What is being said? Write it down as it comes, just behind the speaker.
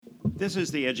This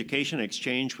is the Education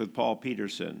Exchange with Paul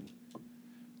Peterson.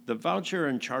 The voucher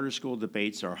and charter school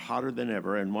debates are hotter than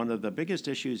ever, and one of the biggest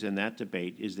issues in that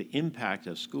debate is the impact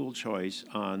of school choice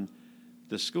on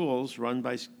the schools run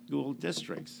by school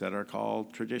districts that are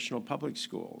called traditional public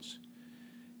schools.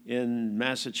 In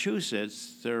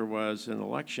Massachusetts, there was an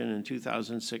election in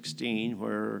 2016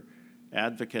 where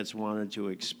advocates wanted to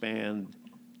expand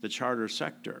the charter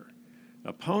sector.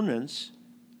 Opponents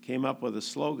came up with a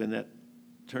slogan that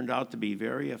turned out to be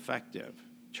very effective.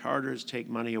 Charters take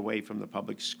money away from the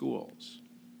public schools.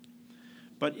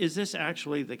 But is this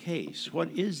actually the case? What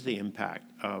is the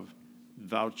impact of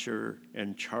voucher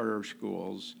and charter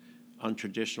schools on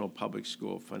traditional public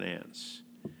school finance?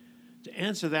 To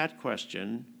answer that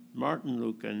question, Martin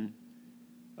Lueken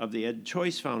of the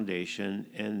EdChoice Foundation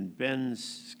and Ben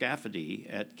Scafidi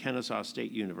at Kennesaw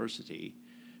State University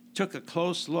took a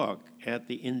close look at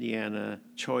the Indiana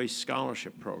Choice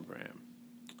Scholarship Program.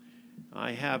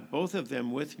 I have both of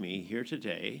them with me here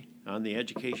today on the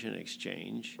Education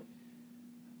Exchange.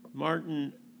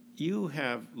 Martin, you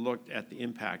have looked at the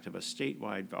impact of a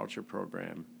statewide voucher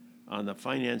program on the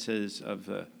finances of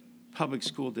the public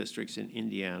school districts in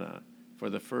Indiana for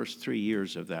the first 3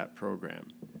 years of that program.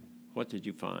 What did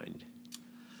you find?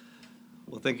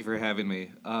 Well, thank you for having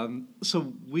me.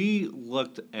 So we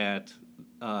looked at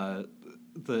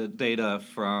the data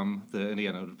from the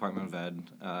Indiana Department of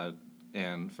Ed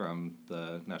and from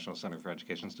the National Center for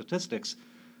Education Statistics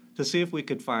to see if we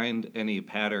could find any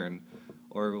pattern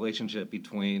or relationship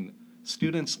between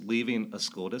students leaving a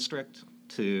school district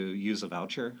to use a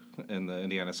voucher in the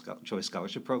Indiana Choice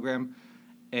Scholarship Program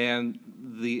and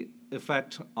the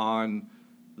effect on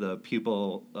the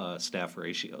pupil-staff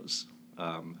ratios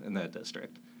in that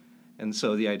district. And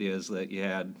so the idea is that you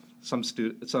had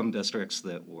some districts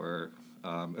that were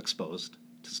exposed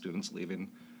to students leaving.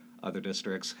 Other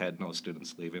districts had no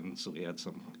students leaving, so we had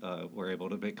were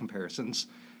able to make comparisons.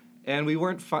 And we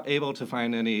weren't able to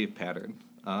find any pattern.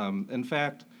 In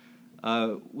fact,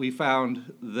 we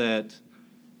found that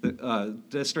the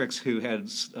districts who had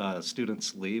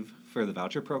students leave for the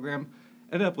voucher program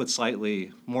ended up with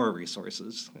slightly more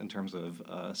resources in terms of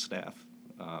staff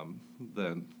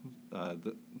than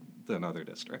other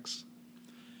districts.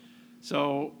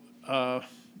 So,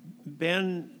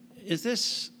 Ben, is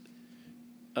this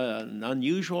an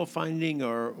unusual finding,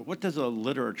 or what does the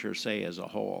literature say as a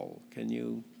whole? Can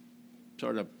you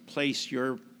sort of place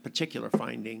your particular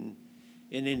finding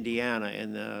in Indiana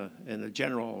in a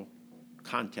general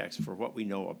context for what we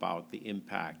know about the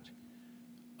impact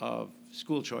of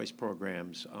school choice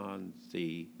programs on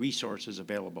the resources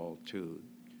available to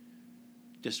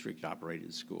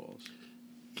district-operated schools?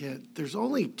 Yeah, there's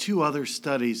only 2 other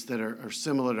studies that are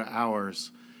similar to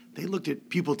ours. They looked at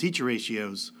pupil-teacher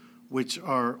ratios, which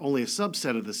are only a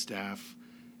subset of the staff,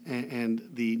 and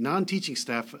the non-teaching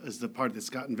staff is the part that's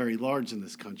gotten very large in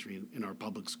this country in our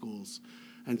public schools.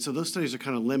 And so those studies are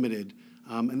kind of limited,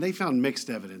 and they found mixed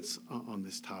evidence on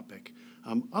this topic.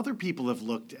 Other people have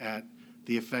looked at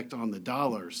the effect on the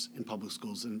dollars in public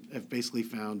schools and have basically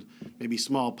found maybe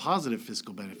small positive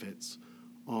fiscal benefits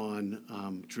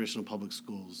on traditional public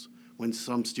schools when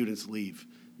some students leave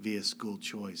via school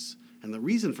choice. And the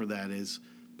reason for that is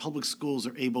public schools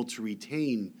are able to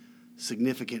retain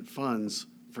significant funds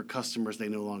for customers they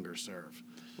no longer serve.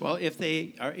 Well, if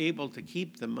they are able to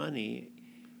keep the money,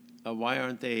 why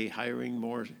aren't they hiring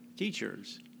more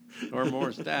teachers or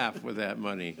more staff with that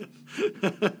money?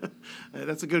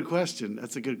 That's a good question.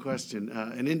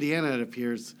 In Indiana, it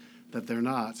appears that they're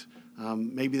not.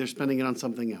 Maybe they're spending it on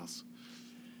something else.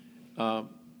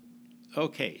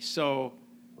 Okay, so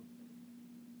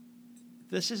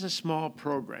this is a small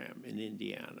program in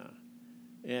Indiana,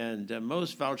 and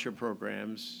most voucher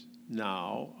programs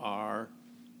now are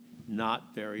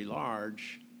not very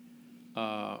large.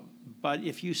 But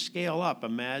if you scale up,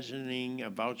 imagining a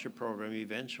voucher program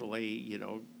eventually,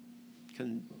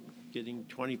 getting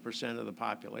 20% of the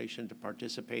population to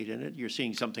participate in it, you're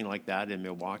seeing something like that in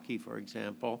Milwaukee, for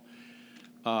example.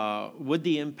 Would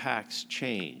the impacts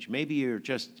change? Maybe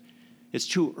it's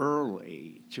too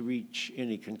early to reach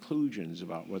any conclusions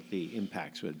about what the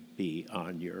impacts would be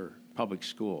on your public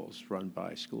schools run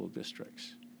by school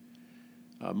districts.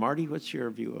 Marty, what's your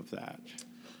view of that?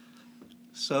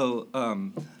 So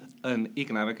an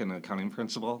economic and accounting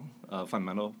principle,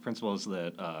 fundamental principle is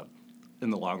that in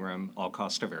the long run, all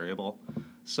costs are variable.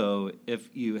 So if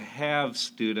you have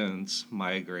students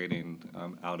migrating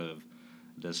out of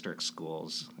district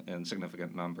schools in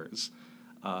significant numbers,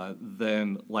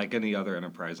 then like any other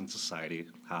enterprise in society,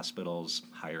 hospitals,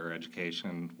 higher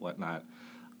education, whatnot,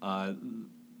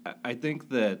 I think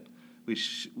that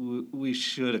we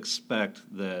should expect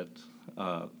that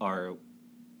our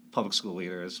public school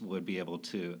leaders would be able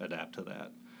to adapt to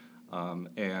that,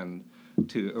 and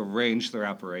to arrange their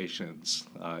operations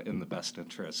in the best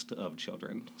interest of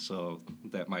children. So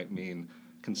that might mean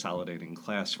consolidating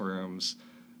classrooms,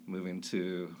 moving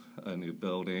to a new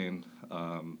building,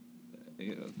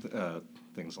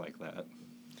 things like that.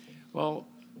 Well,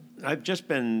 I've just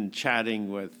been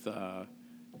chatting with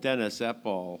Dennis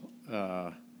Epple,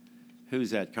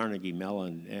 who's at Carnegie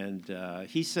Mellon, and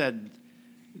he said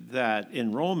that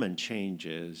enrollment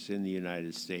changes in the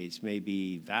United States may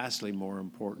be vastly more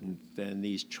important than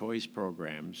these choice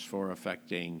programs for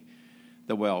affecting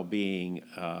the well-being,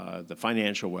 the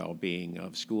financial well-being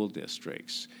of school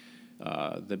districts.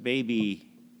 The baby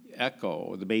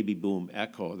boom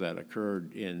echo that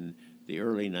occurred in the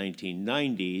early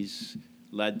 1990s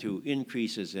led to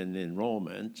increases in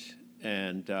enrollment,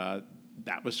 and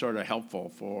that was sort of helpful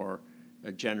for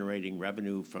generating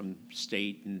revenue from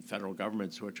state and federal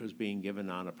governments, which was being given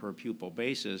on a per pupil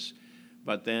basis.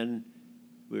 But then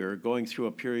we were going through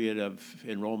a period of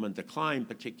enrollment decline,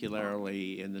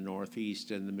 particularly in the Northeast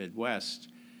and the Midwest,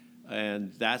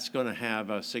 and that's going to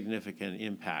have a significant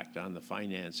impact on the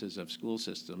finances of school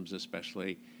systems,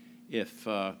 especially if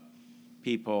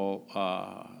people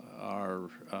are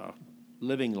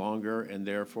living longer and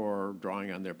therefore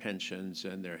drawing on their pensions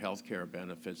and their health care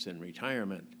benefits in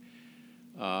retirement.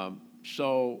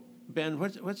 So, Ben,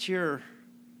 what's your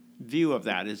view of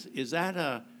that? Is that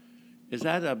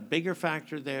a bigger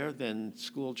factor there than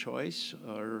school choice,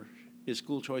 or is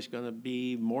school choice going to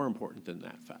be more important than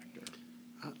that factor?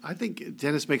 I think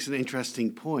Dennis makes an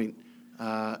interesting point.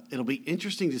 It'll be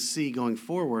interesting to see going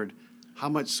forward how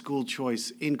much school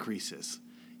choice increases.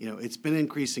 It's been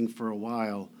increasing for a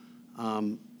while.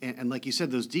 And like you said,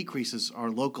 those decreases are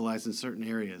localized in certain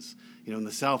areas. In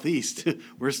the Southeast,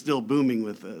 we're still booming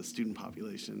with the student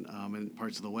population, and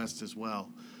parts of the West as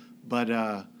well. But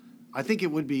I think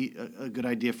it would be a good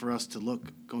idea for us to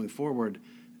look going forward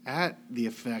at the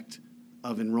effect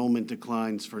of enrollment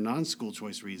declines for non-school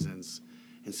choice reasons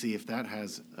and see if that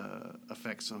has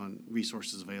effects on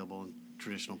resources available in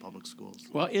traditional public schools.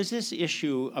 Well, is this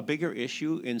issue a bigger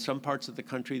issue in some parts of the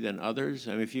country than others?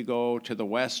 I mean, if you go to the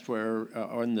West or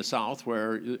in the South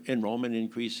where enrollment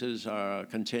increases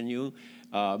continue,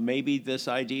 maybe this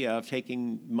idea of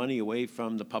taking money away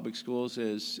from the public schools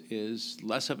is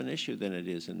less of an issue than it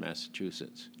is in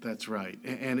Massachusetts. That's right.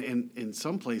 And in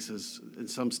some places, in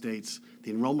some states,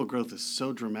 the enrollment growth is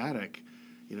so dramatic,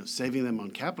 saving them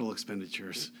on capital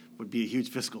expenditures would be a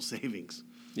huge fiscal savings.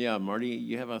 Yeah, Marty,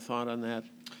 you have a thought on that?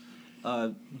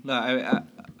 No,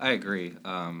 I agree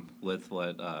with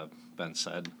what Ben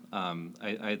said.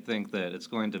 I think that it's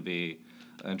going to be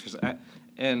interesting.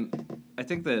 And I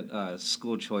think that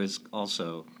school choice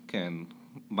also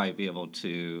might be able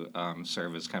to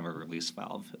serve as kind of a release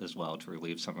valve as well to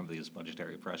relieve some of these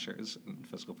budgetary pressures and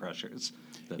fiscal pressures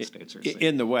that states are seeing.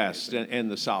 In the West and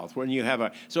the South, when you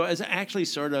have so it's actually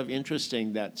sort of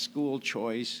interesting that school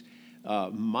choice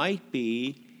might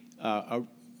be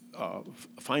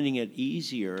finding it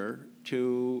easier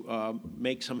to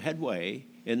make some headway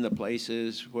in the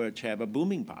places which have a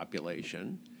booming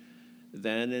population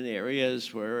than in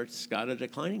areas where it's got a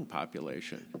declining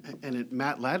population. And at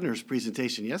Matt Ladner's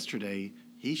presentation yesterday,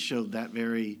 he showed that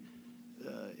very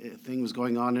thing was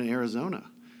going on in Arizona,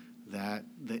 that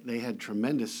they had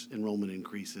tremendous enrollment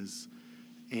increases,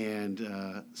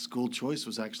 and school choice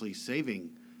was actually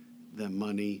saving them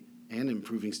money and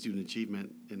improving student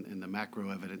achievement in the macro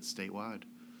evidence statewide.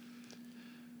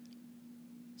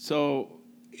 So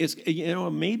it's,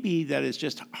 maybe that it's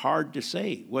just hard to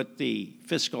say what the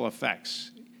fiscal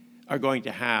effects are going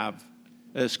to have.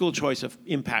 School choice of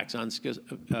impacts on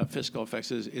fiscal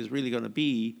effects is really going to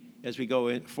be as we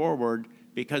go forward,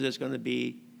 because it's going to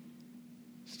be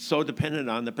so dependent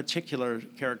on the particular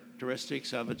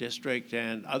characteristics of a district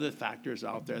and other factors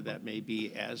out there that may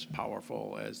be as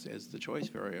powerful as the choice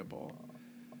variable.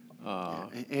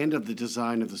 And of the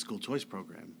design of the school choice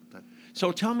program.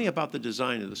 So tell me about the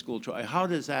design of the school choice. How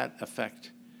does that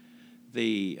affect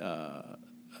the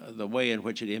way in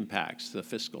which it impacts the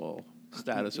fiscal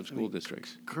status of school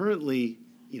districts? Currently,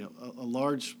 a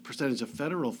large percentage of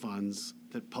federal funds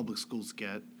that public schools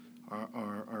get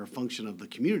are a function of the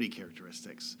community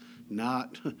characteristics,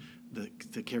 not the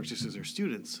characteristics of their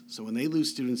students. So when they lose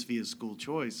students via school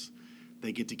choice,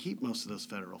 they get to keep most of those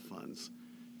federal funds.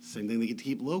 Same thing, they get to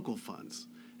keep local funds.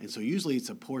 And so usually it's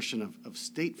a portion of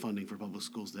state funding for public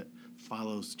schools that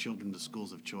follows children to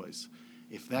schools of choice.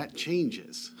 If that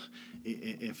changes,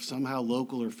 if somehow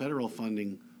local or federal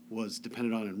funding was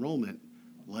dependent on enrollment,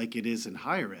 like it is in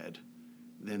higher ed,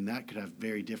 then that could have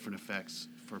very different effects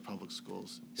for public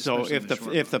schools. So especially if in the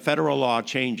short if the run. federal law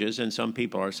changes, and some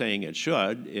people are saying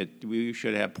we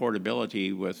should have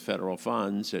portability with federal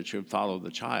funds that should follow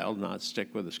the child, not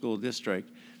stick with the school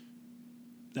district.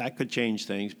 That could change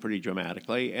things pretty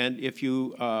dramatically. And if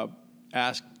you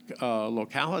ask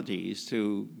localities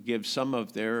to give some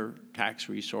of their tax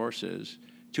resources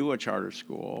to a charter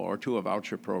school or to a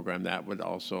voucher program, that would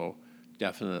also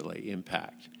definitely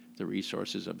impact the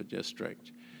resources of a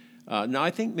district. Now,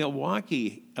 I think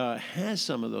Milwaukee has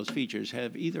some of those features.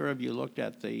 Have either of you looked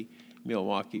at the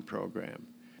Milwaukee program?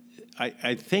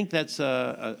 I think that's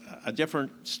a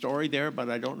different story there, but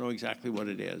I don't know exactly what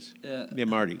it is. Yeah,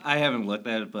 Marty. I haven't looked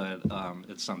at it, but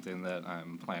it's something that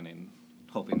I'm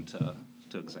hoping to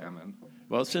examine.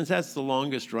 Well, since that's the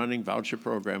longest running voucher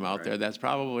program out there, Right. that's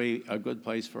probably a good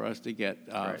place for us to get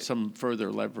Right. some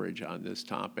further leverage on this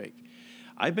topic.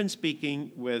 I've been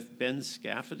speaking with Ben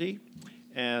Scafidi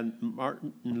and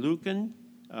Martin Lueken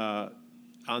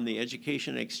on the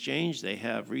Education Exchange. They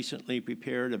have recently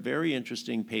prepared a very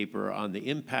interesting paper on the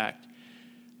impact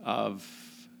of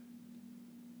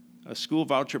a school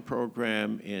voucher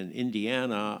program in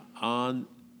Indiana on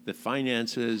the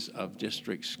finances of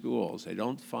district schools. They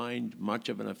don't find much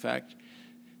of an effect.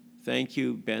 Thank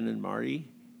you, Ben and Marty,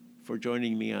 for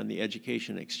joining me on the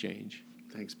Education Exchange.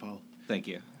 Thanks, Paul. Thank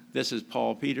you. This is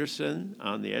Paul Peterson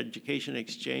on the Education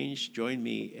Exchange. Join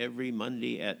me every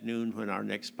Monday at noon when our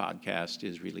next podcast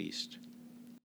is released.